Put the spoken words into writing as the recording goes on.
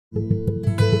Give me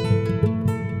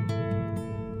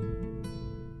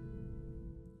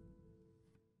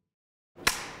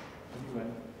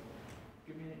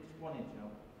 1 inch now.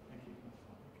 Thank you.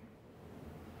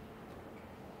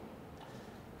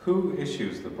 Who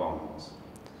issues the bonds?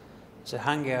 The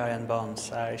Hungarian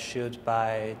bonds are issued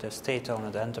by the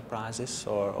state-owned enterprises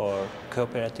or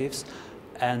cooperatives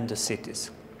and the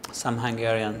cities. Some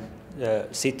Hungarian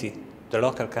city, the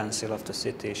local council of the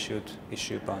city issue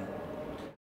bond.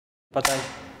 But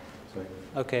Sorry.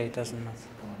 okay, it doesn't matter.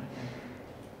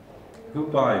 Who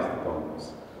buys the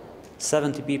bonds?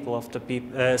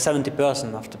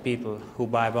 70% of the people who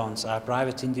buy bonds are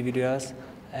private individuals,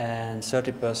 and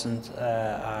 30%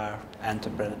 are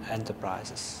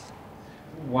enterprises.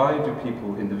 Why do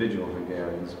individual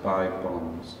Hungarians, buy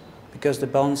bonds? Because the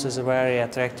bonds is a very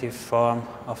attractive form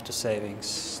of the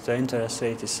savings. The interest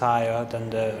rate is higher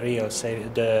than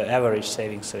the average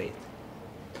savings rate.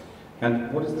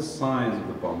 And what is the size of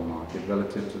the bond market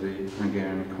relative to the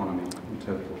Hungarian economy in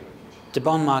total? The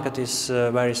bond market is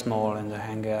very small in the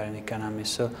Hungarian economy,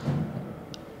 so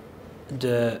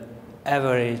the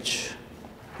average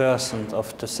percent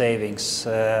of the savings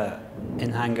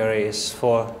in Hungary is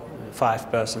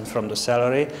 5% from the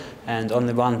salary, and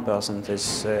only 1%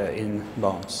 is in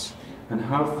bonds. And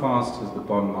how fast has the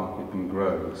bond market been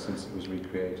growing since it was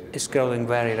recreated? It's growing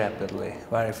very rapidly,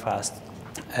 very fast.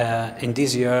 In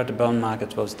this year, the bond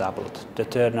market was doubled. The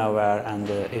turnover and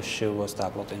the issue was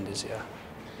doubled in this year.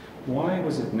 Why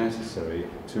was it necessary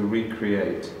to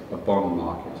recreate a bond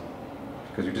market?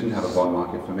 Because we didn't have a bond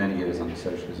market for many years under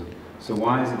socialism. So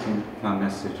why has it been found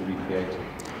necessary to recreate it?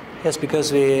 Yes,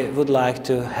 because we would like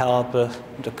to help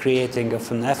the creating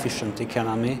of an efficient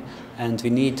economy, and we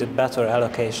need a better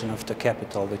allocation of the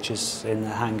capital, which is in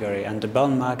Hungary. And the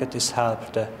bond market is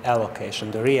help the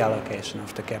allocation, the reallocation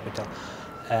of the capital,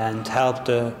 and help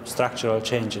the structural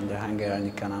change in the Hungarian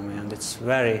economy. And it's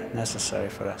very necessary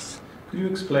for us. Could you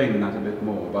explain that a bit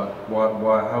more about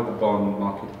how the bond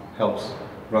market helps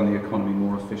run the economy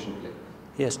more efficiently?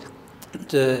 Yes.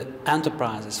 The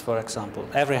enterprises, for example,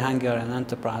 every Hungarian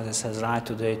enterprise has right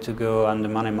today to go on the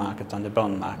money market, on the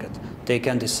bond market. They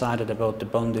can decide about the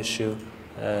bond issue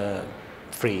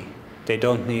free. They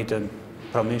don't need a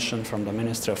permission from the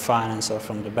Ministry of Finance or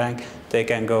from the bank. They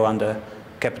can go on the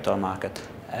capital market.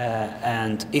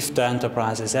 And if the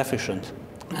enterprise is efficient,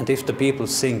 and if the people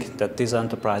think that this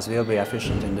enterprise will be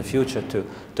efficient in the future too,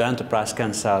 the enterprise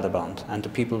can sell the bond, and the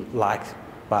people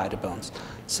buy the bonds.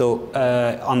 So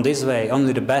on this way,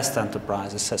 only the best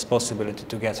enterprises has possibility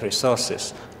to get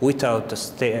resources without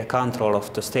the control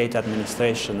of the state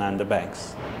administration and the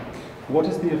banks. What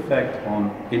is the effect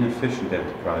on inefficient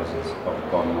enterprises of the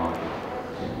bond market?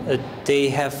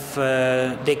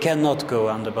 They cannot go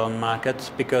on the bond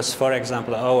market because, for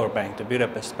example, our bank, the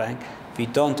Budapest Bank, we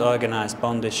don't organize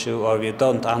bond issue or we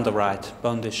don't underwrite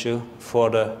bond issue for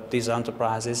these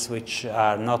enterprises which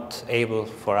are not able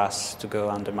for us to go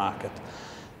on the market.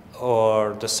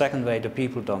 Or the second way, the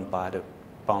people don't buy the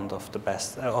bond of the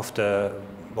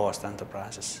worst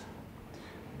enterprises.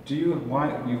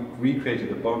 Why you've recreated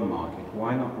the bond market?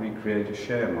 Why not recreate a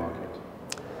share market?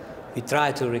 We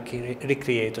try to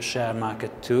recreate a share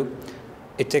market too.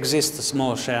 It exists a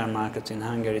small share market in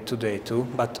Hungary today too,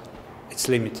 but it's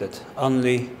limited.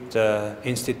 Only the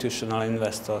institutional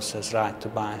investors has right to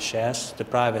buy shares. The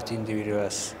private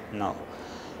individuals, no.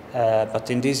 But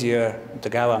in this year, the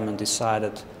government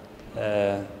decided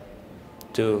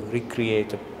to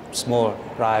recreate a small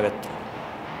private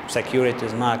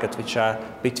securities market which are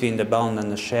between the bond and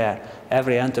the share.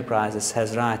 Every enterprise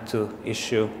has right to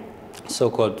issue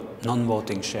so-called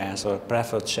non-voting shares or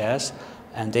preferred shares,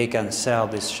 and they can sell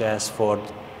these shares for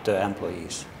the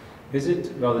employees. Is it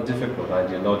rather difficult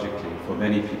ideologically for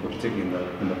many people, particularly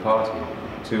in the party,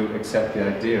 to accept the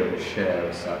idea of a share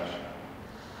as such?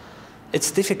 It's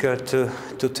difficult to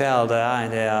tell the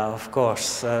idea, of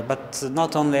course, but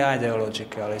not only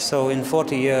ideologically. So in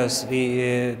 40 years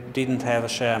we didn't have a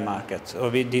share market, or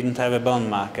we didn't have a bond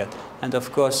market. And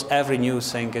of course every new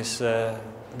thing is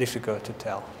difficult to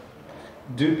tell.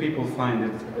 Do people find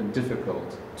it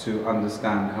difficult to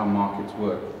understand how markets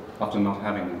work after not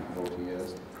having them for 40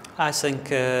 years? I think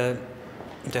the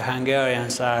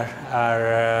Hungarians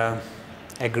are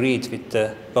agreed with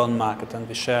the bond market and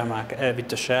the share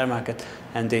market,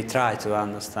 and they try to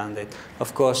understand it.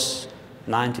 Of course,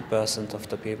 90% of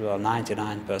the people or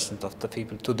 99% of the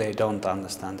people today don't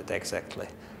understand it exactly,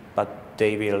 but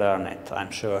they will learn it,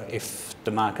 I'm sure, if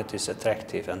the market is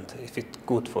attractive and if it's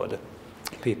good for the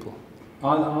people.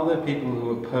 Are there people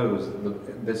who oppose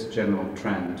this general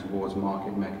trend towards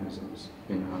market mechanisms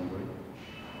in Hungary?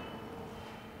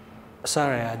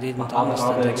 Sorry, I didn't Are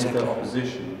understand there, exactly. is there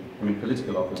opposition, I mean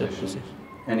political opposition,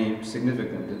 any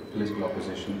significant political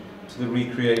opposition to the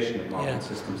recreation of market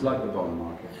systems like the bond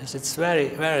market? Yes, it's very,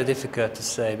 very difficult to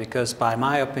say because, by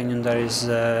my opinion, there is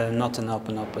not an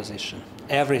open opposition.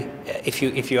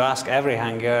 If you ask every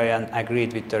Hungarian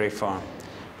agreed with the reform,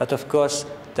 but of course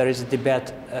there is a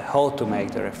debate how to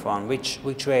make the reform,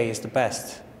 which way is the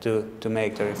best to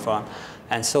make the reform,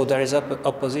 and so there is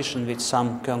opposition with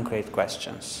some concrete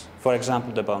questions. For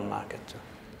example, the bond market.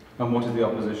 And what is the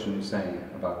opposition saying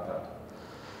about that?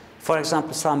 For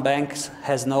example, some banks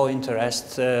has no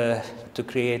interest to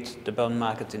create the bond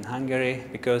market in Hungary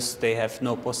because they have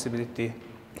no possibility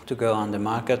to go on the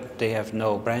market. They have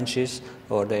no branches,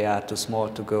 or they are too small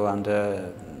to go on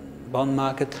the bond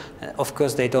market. Of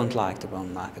course, they don't like the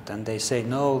bond market, and they say,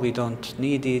 no, we don't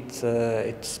need it.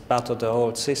 It's part of the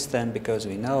old system because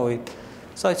we know it.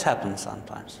 So it happens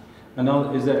sometimes. And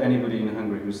is there anybody in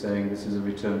Hungary who's saying this is a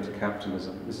return to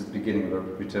capitalism? This is the beginning of a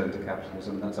return to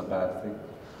capitalism. That's a bad thing?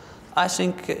 I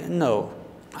think no.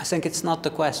 I think it's not the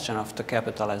question of the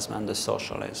capitalism and the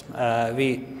socialism.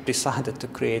 We decided to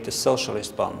create a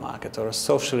socialist bond market or a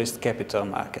socialist capital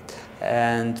market.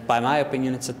 And by my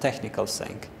opinion, it's a technical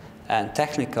thing. And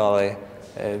technically,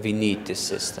 we need this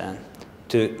system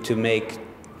to make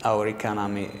our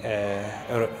economy,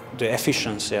 or the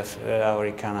efficiency of our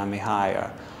economy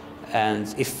higher.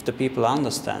 And if the people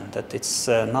understand that it's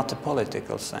not a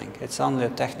political thing, it's only a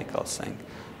technical thing,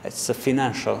 it's a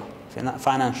financial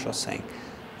thing,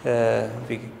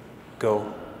 we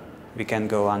can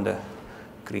go on the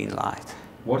green light.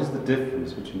 What is the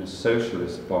difference between a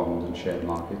socialist bond and share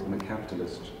market and a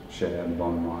capitalist share and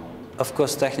bond market? Of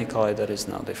course, technically there is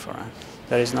no difference.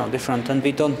 There is no difference, and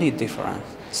we don't need difference.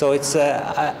 So it's,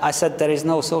 I said there is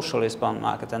no socialist bond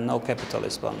market and no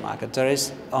capitalist bond market. There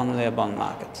is only a bond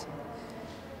market.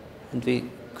 And we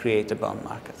create a bond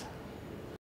market.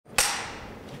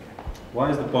 Why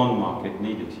is the bond market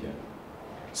needed here?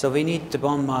 So we need the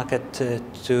bond market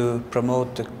to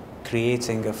promote the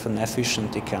creating of an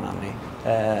efficient economy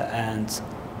and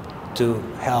to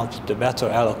help the better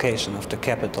allocation of the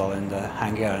capital in the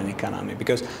Hungarian economy.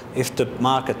 Because if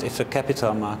the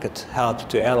capital market helps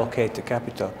to allocate the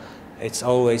capital, it's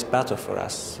always better for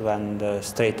us when the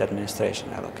state administration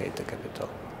allocates the capital.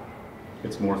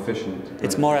 It's more efficient?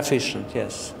 It's more efficient,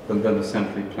 yes. Than the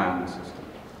centrally planned system?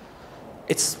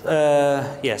 It's,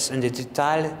 yes, in the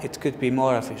detail it could be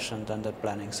more efficient than the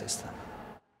planning system.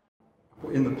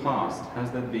 In the past, has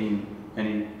there been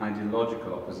any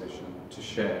ideological opposition to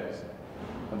shares,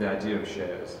 or the idea of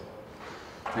shares?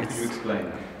 And could you explain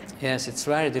that? Yes, it's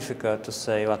very difficult to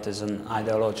say what is an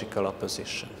ideological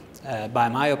opposition. By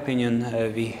my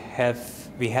opinion,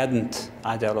 we hadn't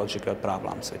ideological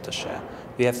problems with the share.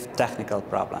 We have technical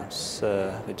problems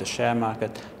with the share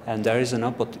market, and there is an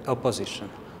opposition.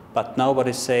 But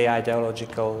nobody say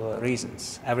ideological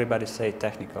reasons. Everybody say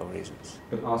technical reasons.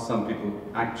 But are some people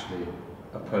actually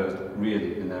opposed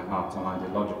really in their hearts on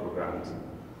ideological grounds?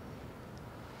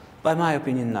 By my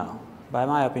opinion, no. By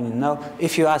my opinion, no.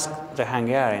 If you ask the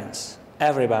Hungarians,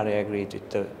 everybody agreed with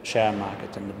the share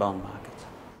market and the bond market.